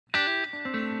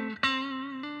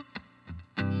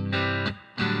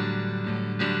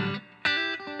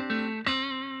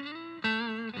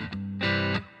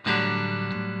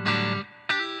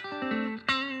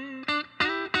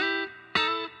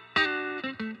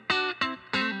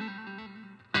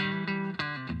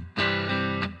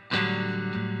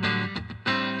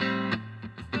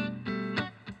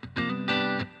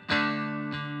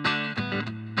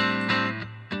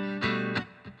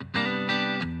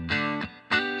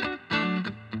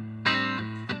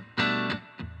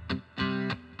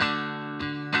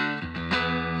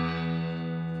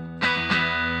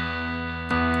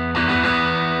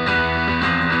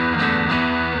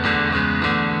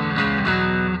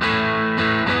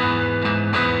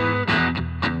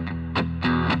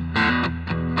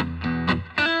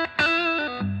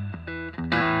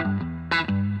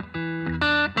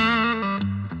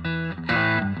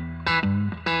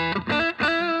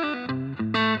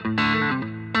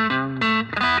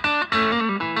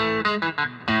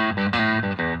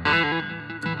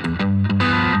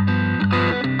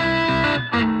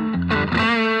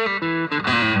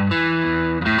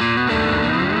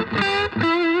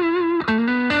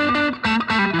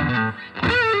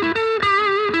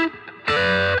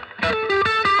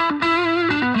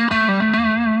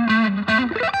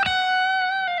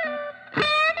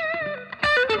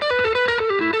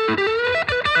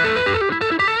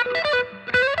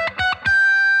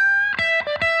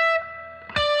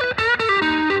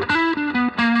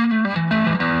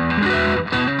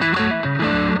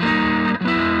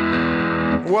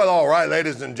right,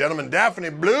 ladies and gentlemen, Daphne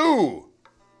Blue.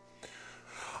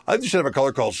 I think you should have a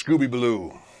color called Scooby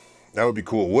Blue. That would be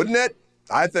cool, wouldn't it?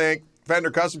 I think.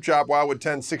 Fender Custom Shop Wildwood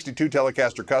 1062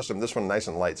 Telecaster Custom. This one nice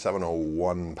and light,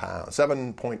 701 pounds,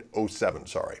 7.07,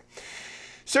 sorry.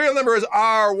 Serial number is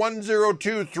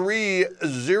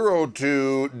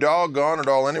R102302. Doggone it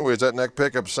all. Anyways, that neck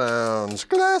pickup sounds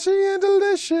classy and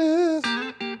delicious.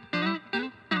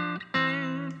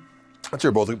 Let's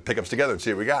hear both pickups together and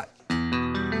see what we got.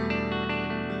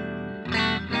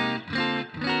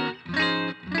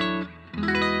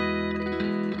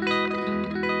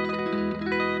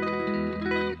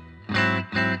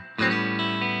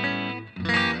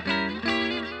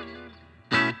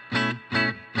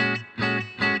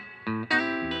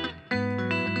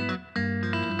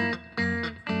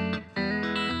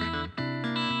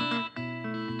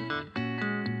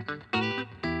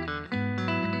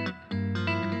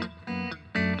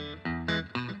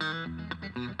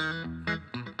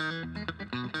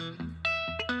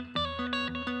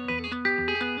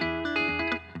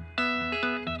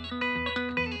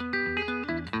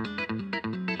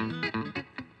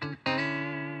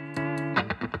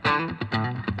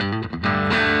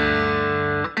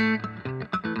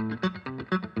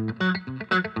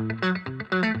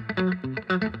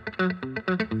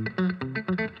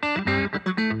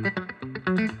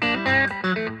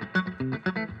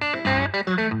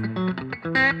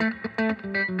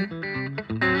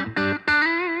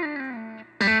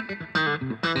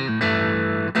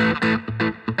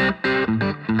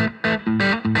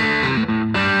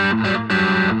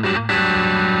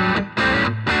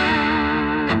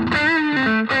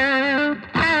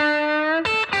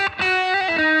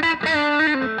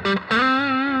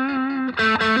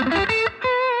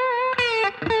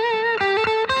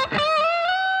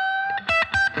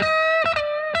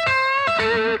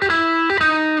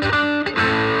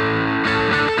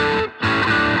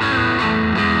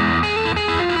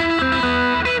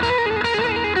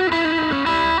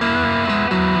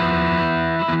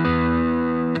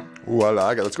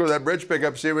 Voila, let's go to that bridge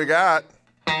pickup, see what we got.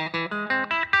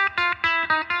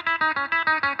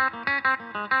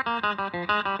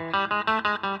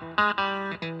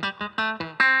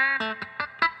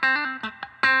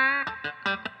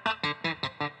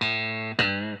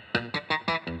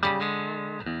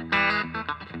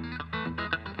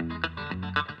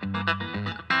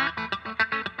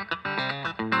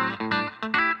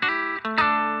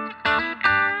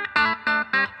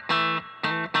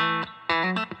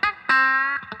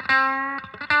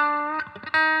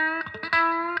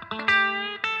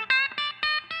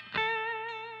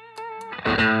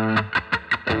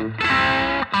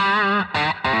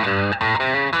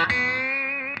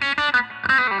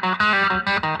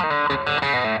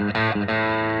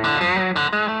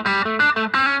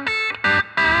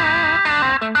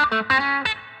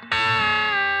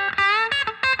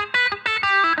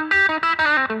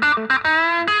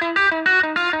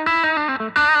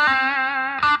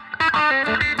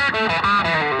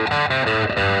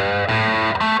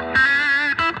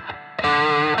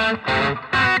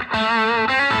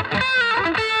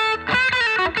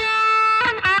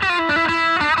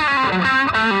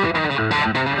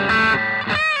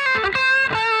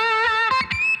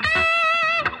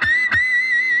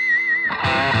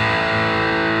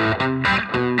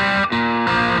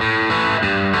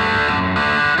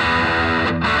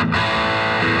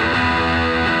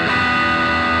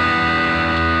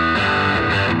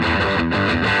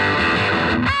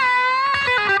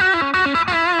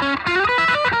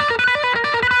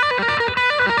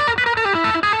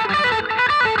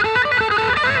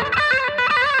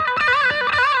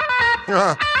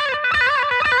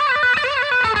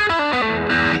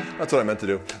 That's what I meant to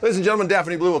do. Ladies and gentlemen,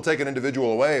 Daphne Blue will take an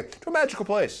individual away to a magical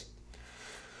place.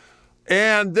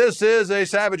 And this is a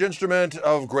savage instrument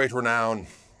of great renown.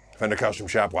 Fender Custom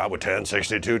Shop Wildwood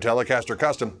 1062 Telecaster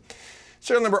Custom.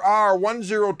 Serial number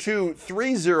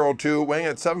R102302, weighing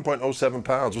at 7.07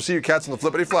 pounds. We'll see you cats on the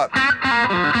flippity flop.